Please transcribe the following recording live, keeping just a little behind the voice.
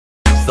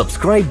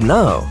Subscribe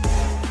now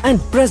and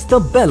press the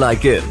bell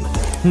icon.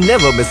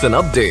 Never miss an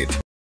update.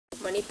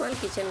 Manipal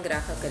kitchen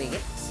ಗ್ರಾಹಕರಿಗೆ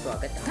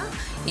ಸ್ವಾಗತ.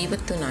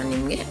 ಇವತ್ತು ನಾನು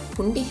ನಿಮಗೆ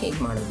ಪುಂಡಿ ಹೇಗೆ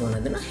ಮಾಡೋದು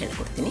ಅನ್ನೋದನ್ನು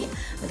ಹೇಳ್ಕೊಡ್ತೀನಿ.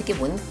 ಅದಕ್ಕೆ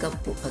 1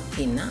 ಕಪ್ಪು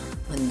ಅಕ್ಕಿನ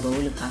ಒಂದು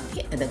ಬೌಲ್ಗೆ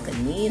ಹಾಕಿ ಅದಕ್ಕೆ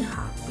ನೀರು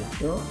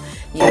ಹಾಕಿಬಿಟ್ಟು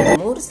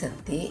 2-3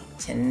 ಸರ್ತಿ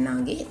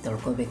ಚೆನ್ನಾಗಿ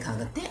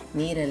ತೊಳ್ಕೊಬೇಕಾಗತ್ತೆ.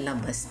 ನೀರೆಲ್ಲ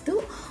ಬಸ್ತು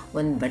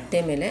ಒಂದು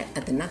ಬಟ್ಟೆ ಮೇಲೆ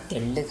ಅದನ್ನು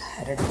ತೆಳ್ಳಗೆ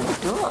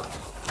ಹರಡಿಬಿಟ್ಟು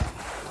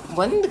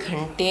 1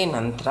 ಗಂಟೆ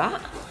ನಂತರ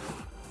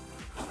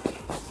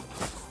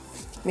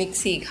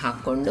ಮಿಕ್ಸಿಗೆ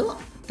ಹಾಕ್ಕೊಂಡು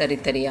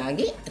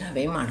ತರಿಯಾಗಿ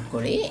ರವೆ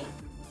ಮಾಡ್ಕೊಳ್ಳಿ.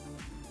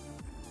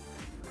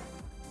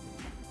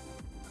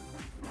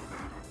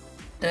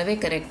 ರವೆ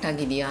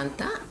ಕರೆಕ್ಟಾಗಿದೆಯಾ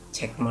ಅಂತ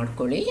ಚೆಕ್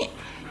ಮಾಡ್ಕೊಳ್ಳಿ.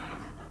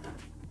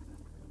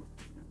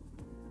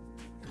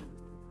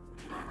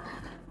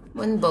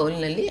 ಒಂದು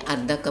ಬೌಲ್ನಲ್ಲಿ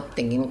ಅರ್ಧ ಕಪ್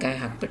ತೆಂಗಿನಕಾಯಿ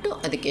ಹಾಕಿಬಿಟ್ಟು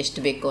ಅದಕ್ಕೆ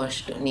ಎಷ್ಟು ಬೇಕೋ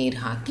ಅಷ್ಟು ನೀರು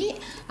ಹಾಕಿ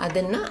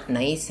ಅದನ್ನು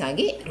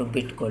ನೈಸಾಗಿ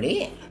ರುಬ್ಬಿಟ್ಕೊಳ್ಳಿ.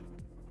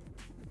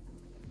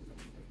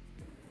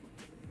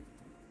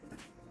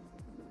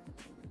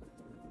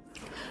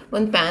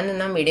 ಒಂದು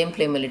ಪ್ಯಾನನ್ನು ಮೀಡಿಯಮ್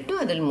ಫ್ಲೇಮಲ್ಲಿಟ್ಟು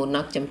ಅದರಲ್ಲಿ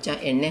 3-4 ಚಮಚ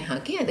ಎಣ್ಣೆ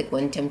ಹಾಕಿ ಅದಕ್ಕೆ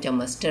 1 ಚಮಚ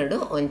ಮಸ್ಟರ್ಡು,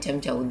 1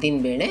 ಚಮಚ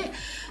ಉದ್ದಿನಬೇಳೆ,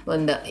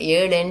 ಒಂದು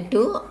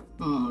 7-8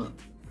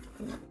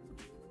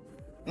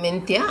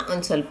 ಮೆಂತ್ಯ,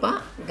 ಒಂದು ಸ್ವಲ್ಪ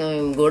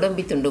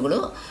ಗೋಡಂಬಿ ತುಂಡುಗಳು,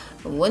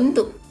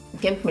 1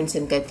 ಕೆಂಪು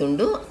ಮೆಣಸಿನ್ಕಾಯಿ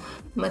ತುಂಡು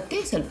ಮತ್ತು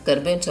ಸ್ವಲ್ಪ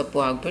ಕರಿಬೇವಿನ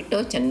ಸೊಪ್ಪು ಹಾಕ್ಬಿಟ್ಟು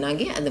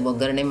ಚೆನ್ನಾಗಿ ಅದು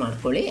ಒಗ್ಗರಣೆ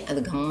ಮಾಡ್ಕೊಳ್ಳಿ.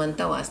 ಅದು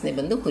ಘಮ್ಮಂತ ವಾಸನೆ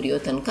ಬಂದು ಹುರಿಯೋ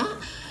ತನಕ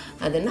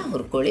ಅದನ್ನು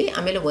ಹುರ್ಕೊಳ್ಳಿ.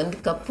 ಆಮೇಲೆ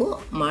 1 ಕಪ್ಪು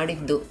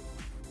ಮಾಡಿದ್ದು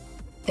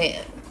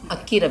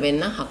ಅಕ್ಕಿ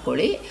ರವೆಯನ್ನು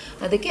ಹಾಕ್ಕೊಳ್ಳಿ.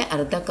 ಅದಕ್ಕೆ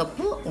ಅರ್ಧ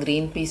ಕಪ್ಪು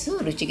ಗ್ರೀನ್ ಪೀಸು,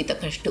 ರುಚಿಗೆ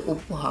ತಕ್ಕಷ್ಟು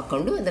ಉಪ್ಪು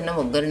ಹಾಕ್ಕೊಂಡು ಅದನ್ನು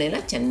ಒಗ್ಗರಣೆಲ್ಲ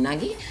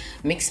ಚೆನ್ನಾಗಿ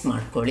ಮಿಕ್ಸ್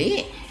ಮಾಡ್ಕೊಳ್ಳಿ.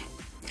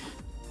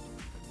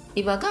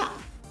 ಇವಾಗ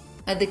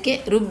ಅದಕ್ಕೆ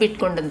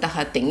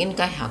ರುಬ್ಬಿಟ್ಕೊಂಡಂತಹ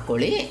ತೆಂಗಿನಕಾಯಿ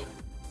ಹಾಕ್ಕೊಳ್ಳಿ.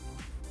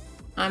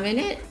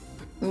 ಆಮೇಲೆ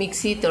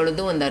ಮಿಕ್ಸಿ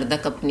ತೊಳೆದು ಒಂದು ಅರ್ಧ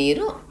ಕಪ್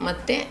ನೀರು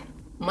ಮತ್ತು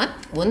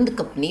 1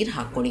 ಕಪ್ ನೀರು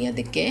ಹಾಕ್ಕೊಳ್ಳಿ.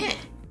 ಅದಕ್ಕೆ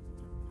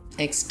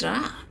ಎಕ್ಸ್ಟ್ರಾ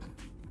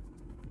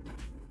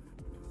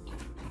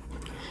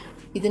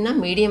ಇದನ್ನು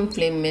ಮೀಡಿಯಮ್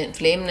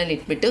ಫ್ಲೇಮ್ನಲ್ಲಿ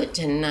ಇಟ್ಬಿಟ್ಟು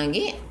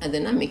ಚೆನ್ನಾಗಿ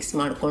ಅದನ್ನು ಮಿಕ್ಸ್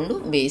ಮಾಡಿಕೊಂಡು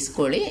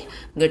ಬೇಯಿಸ್ಕೊಳ್ಳಿ.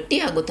 ಗಟ್ಟಿ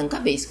ಆಗೋ ತನಕ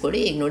ಬೇಯಿಸ್ಕೊಳ್ಳಿ.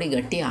 ಈಗ ನೋಡಿ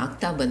ಗಟ್ಟಿ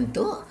ಆಗ್ತಾ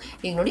ಬಂತು.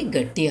 ಈಗ ನೋಡಿ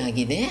ಗಟ್ಟಿ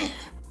ಆಗಿದೆ.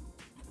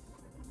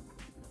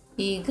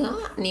 ಈಗ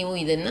ನೀವು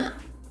ಇದನ್ನು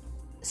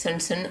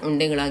ಸಣ್ಣ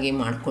ಉಂಡೆಗಳಾಗಿ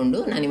ಮಾಡಿಕೊಂಡು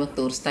ನಾನಿವಾಗ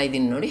ತೋರಿಸ್ತಾ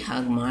ಇದ್ದೀನಿ ನೋಡಿ,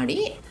 ಹಾಗೆ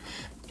ಮಾಡಿ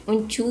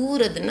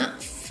ಒಂಚೂರು ಅದನ್ನು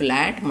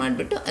ಫ್ಲ್ಯಾಟ್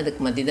ಮಾಡಿಬಿಟ್ಟು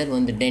ಅದಕ್ಕೆ ಮಧ್ಯದಲ್ಲಿ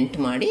ಒಂದು ಡೆಂಟ್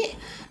ಮಾಡಿ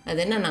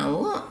ಅದನ್ನು ನಾವು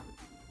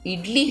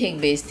ಇಡ್ಲಿ ಹೇಗೆ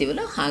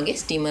ಬೇಯಿಸ್ತೀವಲ್ಲ ಹಾಗೆ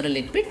ಸ್ಟೀಮರಲ್ಲಿ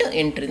ಇಟ್ಬಿಟ್ಟು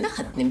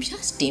 8-10 ನಿಮಿಷ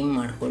ಸ್ಟೀಮ್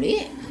ಮಾಡ್ಕೊಳ್ಳಿ.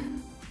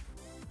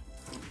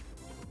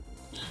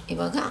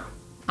 ಇವಾಗ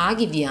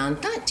ಆಗಿದೆಯಾ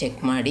ಅಂತ ಚೆಕ್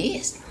ಮಾಡಿ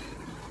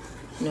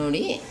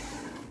ನೋಡಿ.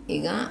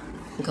 ಈಗ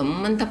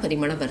ಗಮ್ಮಂತ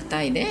ಪರಿಮಳ ಬರ್ತಾ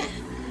ಇದೆ.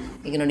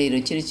 ಈಗ ನೋಡಿ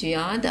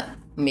ರುಚಿಯಾದ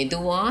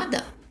ಮೆದುವಾದ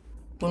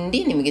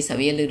ಪುಂಡಿ ನಿಮಗೆ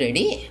ಸವಿಯಲು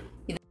ರೆಡಿ.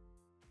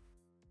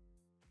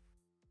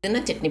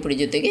 ಇದನ್ನು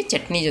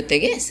ಚಟ್ನಿ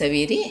ಜೊತೆಗೆ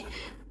ಸವಿರಿ.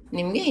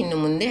 ನಿಮಗೆ ಇನ್ನು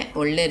ಮುಂದೆ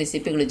ಒಳ್ಳೆಯ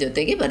ರೆಸಿಪಿಗಳ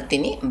ಜೊತೆಗೆ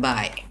ಬರ್ತೀನಿ.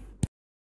 ಬಾಯ್.